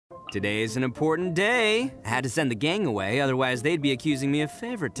Today is an important day. I had to send the gang away, otherwise they'd be accusing me of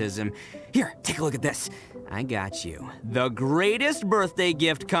favoritism. Here, take a look at this. I got you. The greatest birthday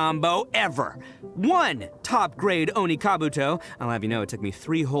gift combo ever. 1 top-grade Oni Kabuto. I'll have you know it took me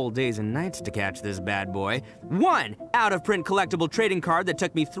 3 whole days and nights to catch this bad boy. 1 out-of-print collectible trading card that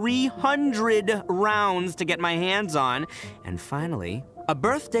took me 300 rounds to get my hands on. And finally, a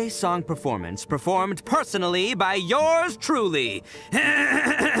birthday song performance performed personally by yours truly.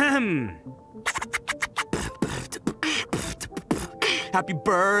 Happy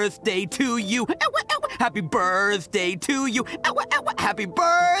birthday to you. Happy birthday to you. Happy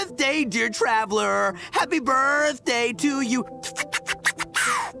birthday, dear traveler. Happy birthday to you.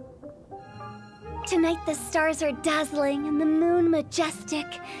 Tonight the stars are dazzling and the moon majestic.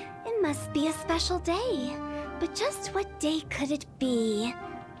 It must be a special day. But just what day could it be?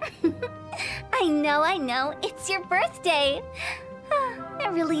 I know. It's your birthday. It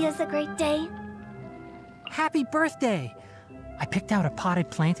really is a great day. Happy birthday! I picked out a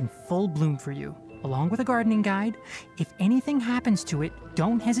potted plant in full bloom for you, along with a gardening guide. If anything happens to it,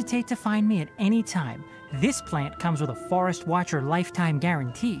 don't hesitate to find me at any time. This plant comes with a Forest Watcher lifetime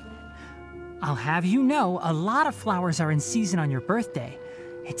guarantee. I'll have you know, a lot of flowers are in season on your birthday.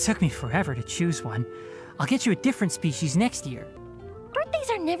 It took me forever to choose one. I'll get you a different species next year.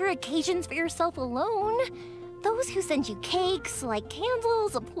 Birthdays are never occasions for yourself alone. Those who send you cakes, light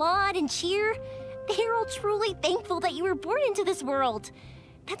candles, applaud, and cheer, they are all truly thankful that you were born into this world.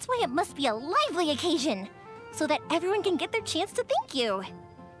 That's why it must be a lively occasion, so that everyone can get their chance to thank you.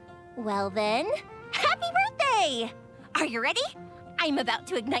 Well then, happy birthday! Are you ready? I'm about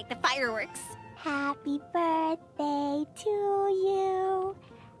to ignite the fireworks. Happy birthday to you.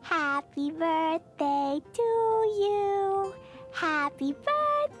 Happy birthday to you. Happy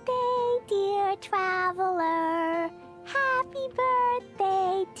birthday, dear traveler. Happy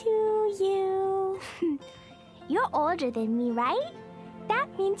birthday to you. You're older than me, right?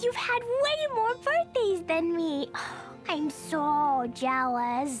 That means you've had way more birthdays than me. I'm so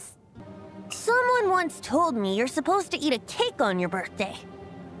jealous. Someone once told me you're supposed to eat a cake on your birthday.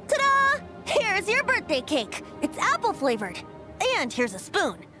 Ta-da! Here's your birthday cake. It's apple flavored. And here's a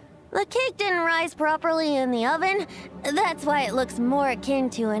spoon. The cake didn't rise properly in the oven. That's why it looks more akin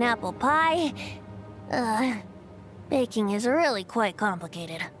to an apple pie. Baking is really quite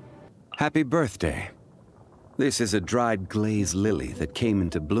complicated. Happy birthday. This is a dried glaze lily that came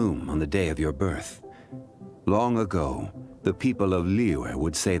into bloom on the day of your birth. Long ago, the people of Liyue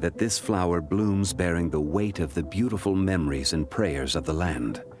would say that this flower blooms bearing the weight of the beautiful memories and prayers of the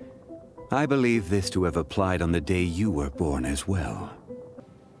land. I believe this to have applied on the day you were born as well.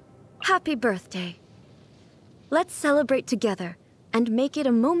 Happy birthday. Let's celebrate together and make it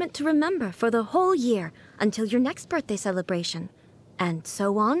a moment to remember for the whole year until your next birthday celebration, and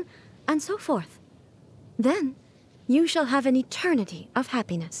so on and so forth. Then, you shall have an eternity of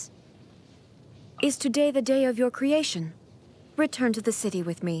happiness. Is today the day of your creation? Return to the city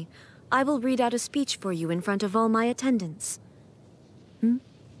with me. I will read out a speech for you in front of all my attendants.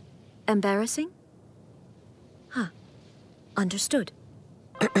 Embarrassing? Huh. Understood.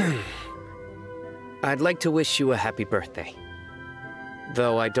 I'd like to wish you a happy birthday.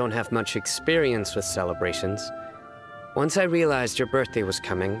 Though I don't have much experience with celebrations, once I realized your birthday was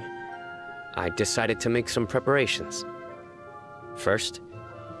coming, I decided to make some preparations. First,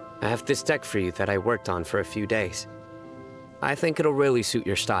 I have this deck for you that I worked on for a few days. I think it'll really suit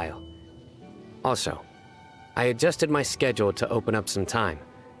your style. Also, I adjusted my schedule to open up some time.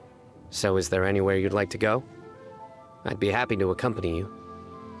 So is there anywhere you'd like to go? I'd be happy to accompany you.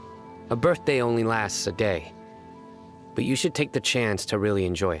 A birthday only lasts a day, but you should take the chance to really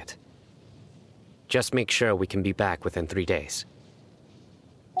enjoy it. Just make sure we can be back within 3 days.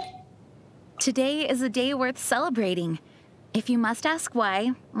 Today is a day worth celebrating. If you must ask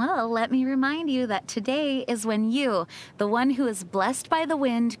why, well, let me remind you that today is when you, the one who is blessed by the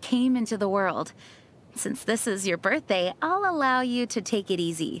wind, came into the world. Since this is your birthday, I'll allow you to take it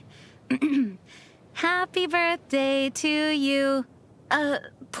easy. Happy birthday to you.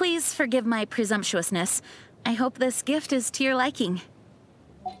 Please forgive my presumptuousness. I hope this gift is to your liking.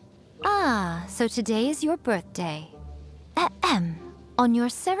 Ah, so today is your birthday. Ahem. On your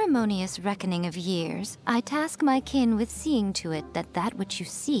ceremonious reckoning of years, I task my kin with seeing to it that that which you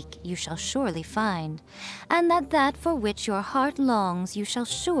seek you shall surely find, and that that for which your heart longs you shall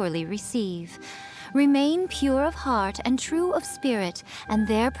surely receive. Remain pure of heart and true of spirit, and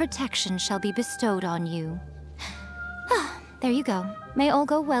their protection shall be bestowed on you. There you go. May all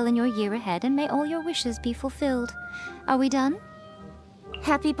go well in your year ahead, and may all your wishes be fulfilled. Are we done?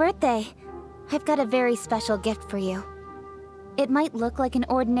 Happy birthday. I've got a very special gift for you. It might look like an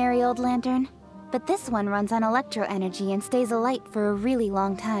ordinary old lantern, but this one runs on electro energy and stays alight for a really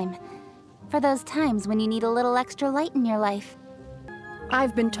long time. For those times when you need a little extra light in your life.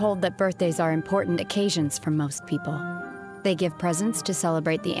 I've been told that birthdays are important occasions for most people. They give presents to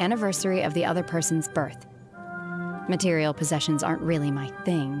celebrate the anniversary of the other person's birth. Material possessions aren't really my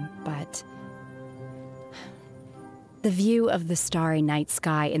thing, but the view of the starry night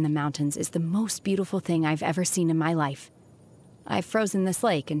sky in the mountains is the most beautiful thing I've ever seen in my life. I've frozen this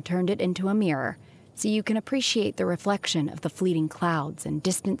lake and turned it into a mirror, so you can appreciate the reflection of the fleeting clouds and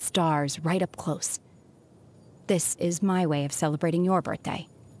distant stars right up close. This is my way of celebrating your birthday.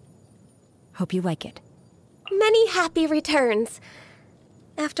 Hope you like it. Many happy returns.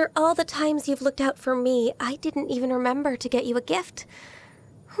 After all the times you've looked out for me, I didn't even remember to get you a gift.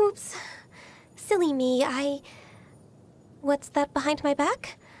 Oops. Silly me, What's that behind my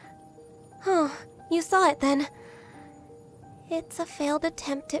back? Oh, you saw it then. It's a failed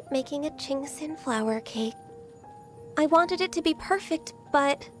attempt at making a Genshin flower cake. I wanted it to be perfect,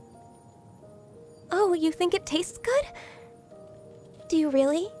 but... Oh, you think it tastes good? Do you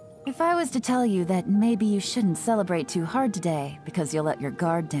really? If I was to tell you that maybe you shouldn't celebrate too hard today because you'll let your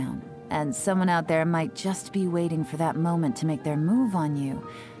guard down, and someone out there might just be waiting for that moment to make their move on you,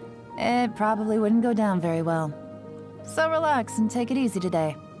 it probably wouldn't go down very well. So relax and take it easy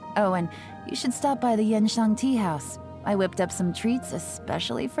today. Oh, and you should stop by the Genshin tea house. I whipped up some treats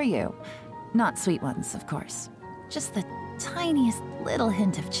especially for you. Not sweet ones, of course. Just the tiniest little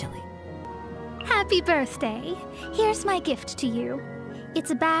hint of chili. Happy birthday! Here's my gift to you. It's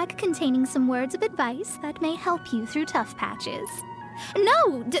a bag containing some words of advice that may help you through tough patches.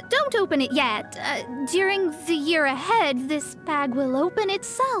 No! Don't open it yet! During the year ahead, this bag will open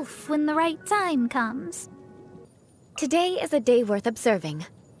itself when the right time comes. Today is a day worth observing,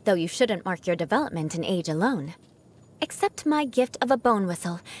 though you shouldn't mark your development in age alone. Accept my gift of a bone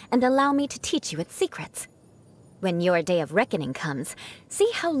whistle and allow me to teach you its secrets. When your day of reckoning comes, see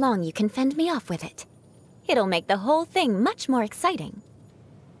how long you can fend me off with it. It'll make the whole thing much more exciting.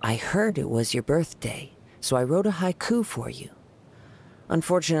 I heard it was your birthday, so I wrote a haiku for you.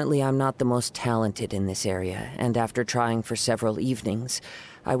 Unfortunately, I'm not the most talented in this area, and after trying for several evenings,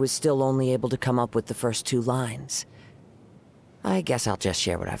 I was still only able to come up with the first 2 lines. I guess I'll just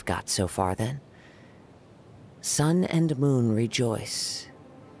share what I've got so far then. Sun and moon rejoice.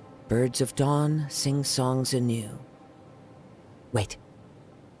 Birds of dawn sing songs anew. Wait,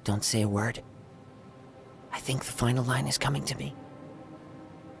 don't say a word. I think the final line is coming to me.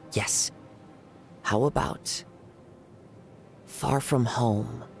 Yes. How about far from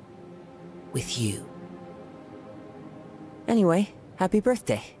home with you? Anyway, happy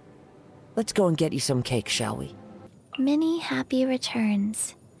birthday. Let's go and get you some cake, shall we? Many happy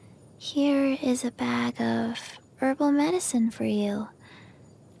returns. Here is a bag of herbal medicine for you.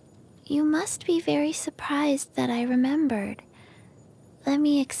 You must be very surprised that I remembered. Let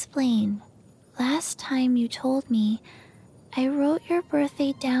me explain. Last time you told me, I wrote your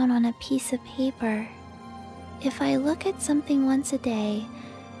birthday down on a piece of paper. If I look at something once a day,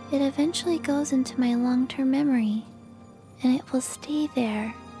 it eventually goes into my long-term memory, and it will stay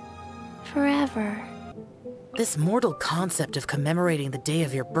there forever. This mortal concept of commemorating the day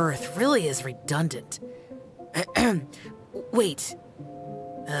of your birth really is redundant. Wait.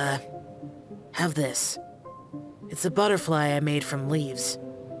 Have this. It's a butterfly I made from leaves.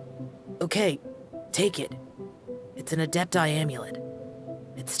 Okay, take it. It's an Adepti amulet.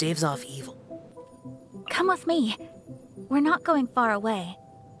 It staves off evil. Come with me. We're not going far away.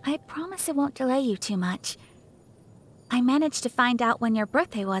 I promise it won't delay you too much. I managed to find out when your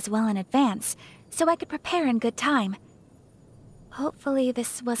birthday was well in advance, so I could prepare in good time. Hopefully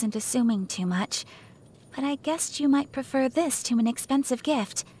this wasn't assuming too much, but I guessed you might prefer this to an expensive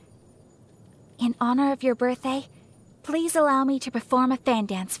gift. In honor of your birthday, please allow me to perform a fan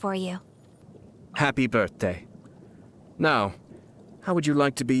dance for you. Happy birthday. Now, how would you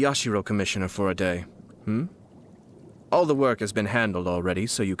like to be Yashiro Commissioner for a day, All the work has been handled already,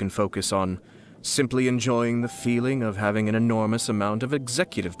 so you can focus on simply enjoying the feeling of having an enormous amount of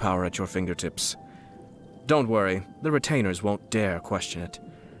executive power at your fingertips. Don't worry, the retainers won't dare question it.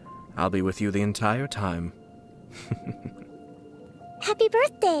 I'll be with you the entire time. Happy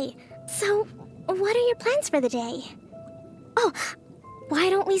birthday! So, what are your plans for the day? Oh, why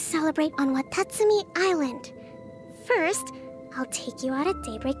don't we celebrate on Watatsumi Island? First, I'll take you out at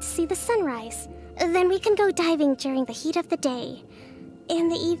daybreak to see the sunrise. Then we can go diving during the heat of the day. In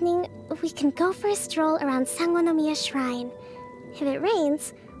the evening, we can go for a stroll around Sangonomiya Shrine. If it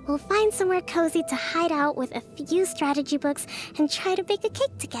rains, we'll find somewhere cozy to hide out with a few strategy books and try to bake a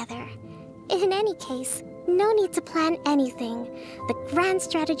cake together. In any case, No need to plan anything. The Grand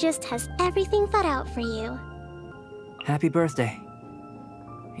Strategist has everything thought out for you. Happy birthday.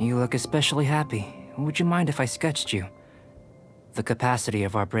 You look especially happy. Would you mind if I sketched you? The capacity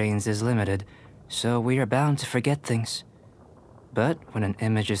of our brains is limited, so we are bound to forget things. But when an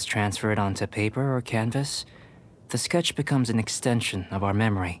image is transferred onto paper or canvas, the sketch becomes an extension of our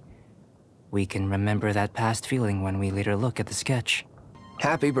memory. We can remember that past feeling when we later look at the sketch.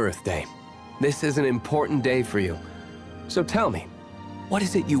 Happy birthday. This is an important day for you. So tell me, what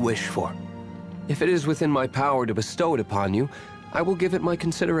is it you wish for? If it is within my power to bestow it upon you, I will give it my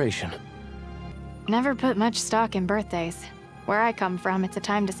consideration. Never put much stock in birthdays. Where I come from, it's a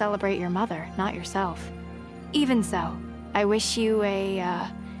time to celebrate your mother, not yourself. Even so, I wish you a,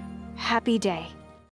 happy day.